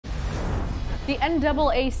The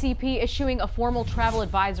NAACP issuing a formal travel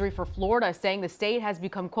advisory for Florida, saying the state has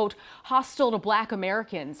become, quote, hostile to Black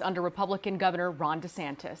Americans under Republican Governor Ron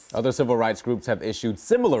DeSantis. Other civil rights groups have issued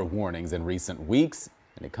similar warnings in recent weeks,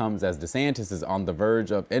 and it comes as DeSantis is on the verge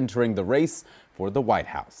of entering the race for the White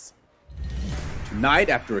House. Tonight,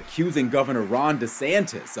 after accusing Governor Ron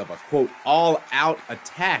DeSantis of a, quote, all-out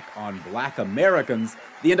attack on Black Americans,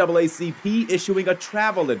 the NAACP issuing a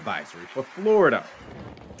travel advisory for Florida,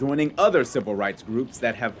 joining other civil rights groups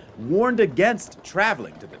that have warned against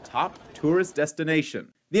traveling to the top tourist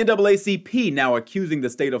destination. The NAACP now accusing the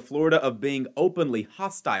state of Florida of being openly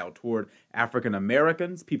hostile toward African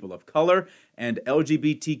Americans, people of color, and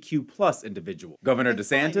LGBTQ+ individuals. Governor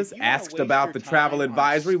DeSantis asked about the travel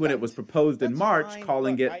advisory when it was proposed in March,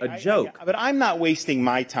 calling it a joke. But I'm not wasting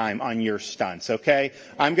my time on your stunts, okay?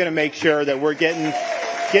 I'm going to make sure that we're getting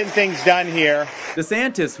things done here.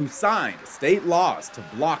 DeSantis, who signed state laws to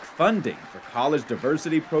block funding for college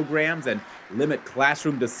diversity programs and limit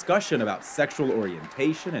classroom discussion about sexual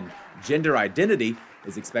orientation and gender identity,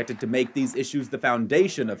 is expected to make these issues the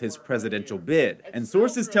foundation of his presidential bid. And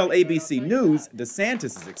sources tell ABC News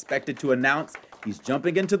DeSantis is expected to announce he's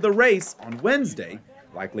jumping into the race on Wednesday,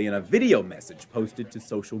 likely in a video message posted to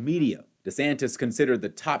social media. DeSantis, considered the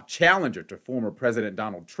top challenger to former President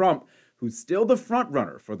Donald Trump, who's still the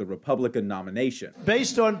frontrunner for the Republican nomination.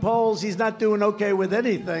 Based on polls, he's not doing okay with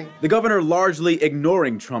anything. The governor largely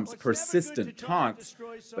ignoring Trump's persistent taunts,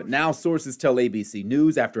 but now sources tell ABC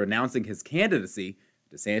News after announcing his candidacy,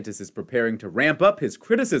 DeSantis is preparing to ramp up his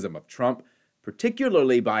criticism of Trump,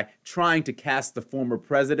 particularly by trying to cast the former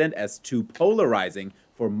president as too polarizing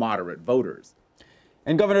for moderate voters.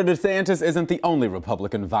 And Governor DeSantis isn't the only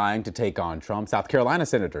Republican vying to take on Trump. South Carolina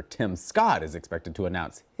Senator Tim Scott is expected to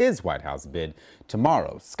announce his White House bid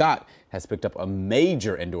tomorrow. Scott has picked up a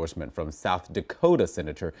major endorsement from South Dakota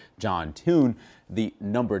Senator John Thune, the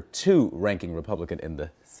 #2 ranking Republican in the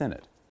Senate.